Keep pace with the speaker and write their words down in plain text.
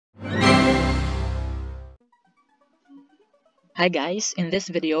Hi guys, in this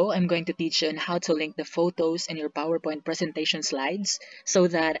video I'm going to teach you on how to link the photos in your PowerPoint presentation slides so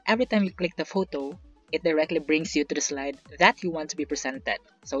that every time you click the photo, it directly brings you to the slide that you want to be presented.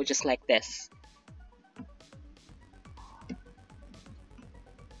 So just like this.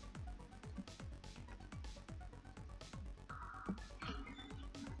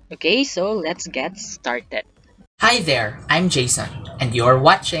 Okay, so let's get started. Hi there, I'm Jason, and you're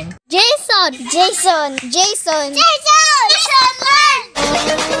watching Jason!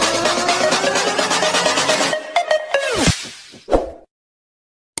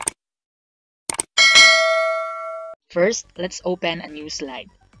 First, let's open a new slide.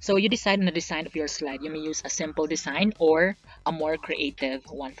 So you decide on the design of your slide. You may use a simple design or a more creative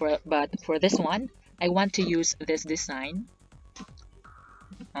one. But for this one, I want to use this design.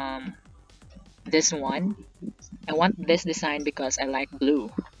 This one. I want this design because I like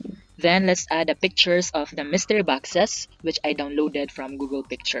blue. Then let's add the pictures of the mystery boxes, which I downloaded from Google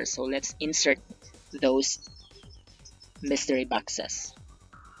Pictures. So let's insert those mystery boxes.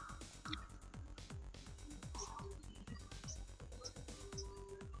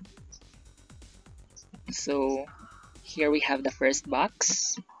 So here we have the first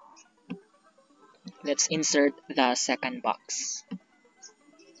box. Let's insert the second box.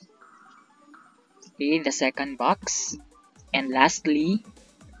 Okay, the second box. And lastly,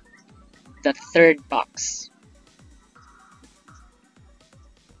 the third box.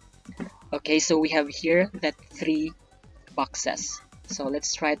 Okay, so we have here that 3 boxes. So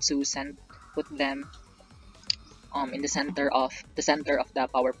let's try to put them in the center of the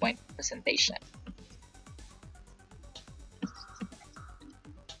PowerPoint presentation.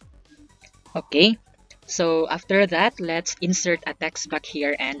 Okay, so after that, let's insert a text back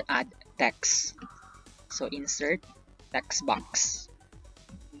here and add text. So insert text box.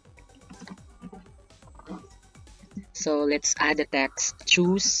 So let's add the text,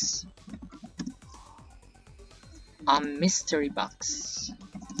 choose a mystery box.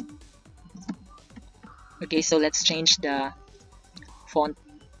 Okay, so let's change the font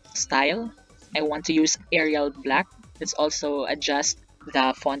style. I want to use Arial Black. Let's also adjust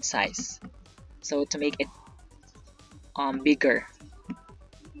the font size. So to make it bigger.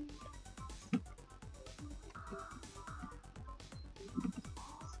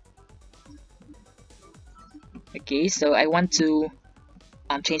 Okay, so I want to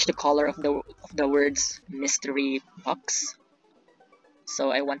change the color of the words mystery box.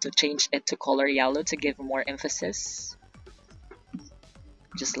 So I want to change it to color yellow to give more emphasis.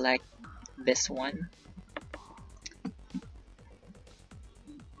 Just like this one.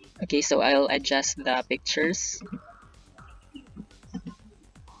 Okay, so I'll adjust the pictures.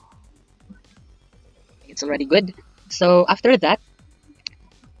 It's already good. So after that,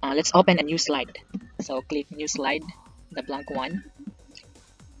 let's open a new slide. So click new slide, the blank one.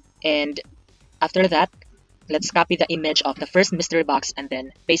 And after that, let's copy the image of the first mystery box and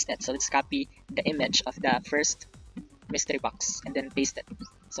then paste it. So let's copy the image of the first mystery box and then paste it.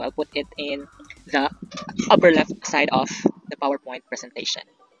 So I'll put it in the upper left side of the PowerPoint presentation.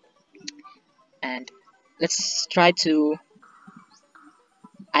 And let's try to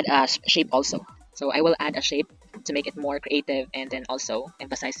add a shape also. So I will add a shape to make it more creative and then also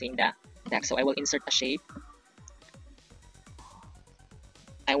emphasizing the text. So I will insert a shape.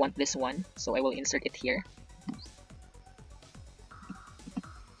 I want this one, so I will insert it here.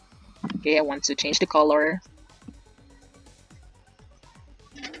 Okay, I want to change the color.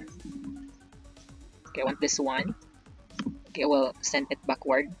 Okay, I want this one. Okay, I will send it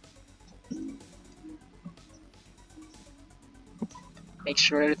backward. Make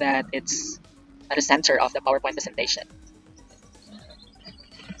sure that it's at the center of the PowerPoint presentation.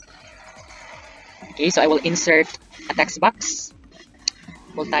 Okay, so I will insert a text box.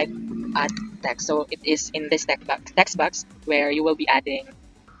 We'll type add text. So it is in this text box where you will be adding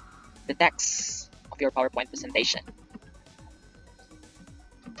the text of your PowerPoint presentation.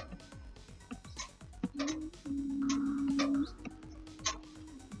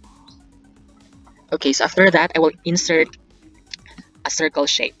 Okay, so after that, I will insert a circle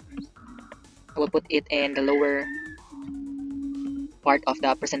shape. I will put it in the lower part of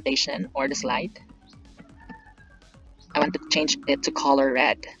the presentation or the slide. I want to change it to color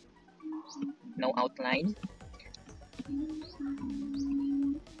red. No outline.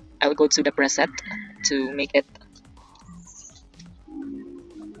 I will go to the preset to make it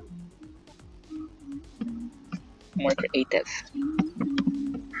more creative.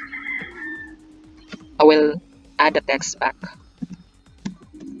 I will add the text back.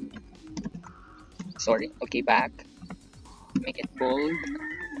 Sorry, okay, back. Make it bold.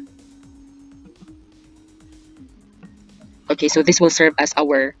 Okay, so this will serve as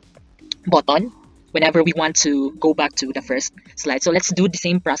our button whenever we want to go back to the first slide. So let's do the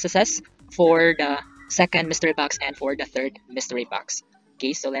same processes for the second mystery box and for the third mystery box.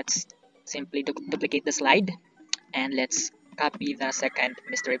 Okay, so let's simply duplicate the slide and let's copy the second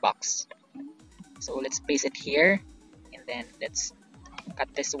mystery box. So let's paste it here, and then let's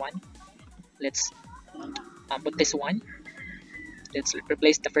cut this one. Let's put this one. Let's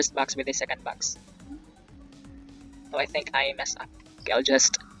replace the first box with the second box. Oh, I think I messed up. Okay, I'll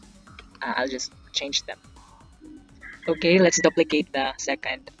just change them. Okay, let's duplicate the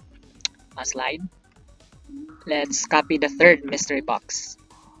second slide. Let's copy the third mystery box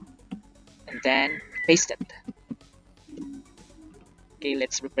and then paste it. Okay,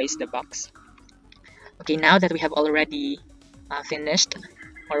 let's replace the box. Okay, now that we have already finished,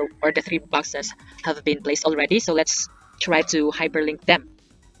 or the three boxes have been placed already, so let's try to hyperlink them.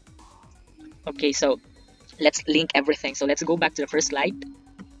 Okay, so let's link everything. So let's go back to the first slide.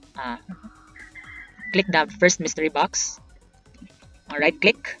 Click the first mystery box. Right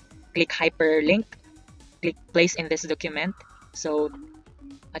click, click hyperlink, click place in this document. So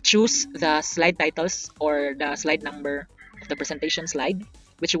choose the slide titles or the slide number of the presentation slide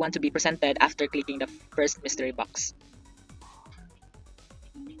which you want to be presented after clicking the first mystery box.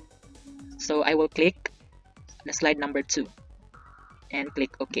 So I will click the slide number 2 and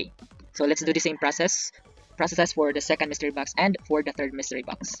click OK. So let's do the same processes for the second mystery box and for the third mystery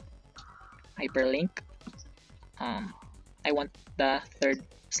box. Hyperlink. I want the third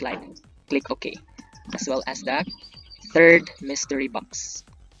slide. Click OK, as well as the third mystery box.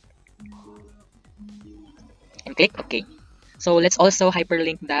 And click OK. So let's also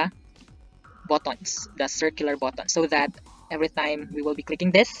hyperlink the buttons, the circular button, so that every time we will be clicking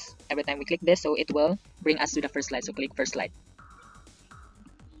this, every time we click this, so it will bring us to the first slide. So click first slide.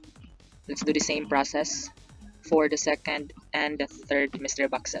 Let's do the same process for the second and the third mystery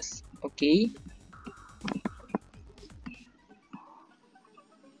boxes. Okay.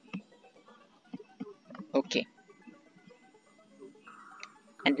 Okay.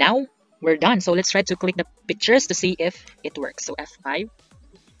 And now we're done. So let's try to click the pictures to see if it works. So F5.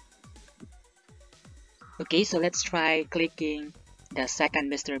 Okay, so let's try clicking the second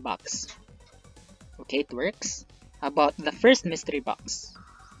mystery box. Okay, it works. How about the first mystery box?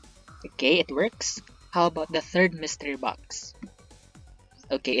 Okay, it works. How about the third mystery box?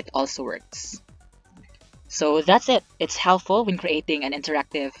 Okay, it also works. So that's it. It's helpful when creating an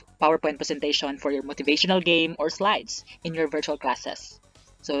interactive PowerPoint presentation for your motivational game or slides in your virtual classes.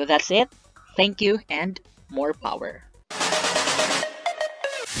 So that's it. Thank you and more power.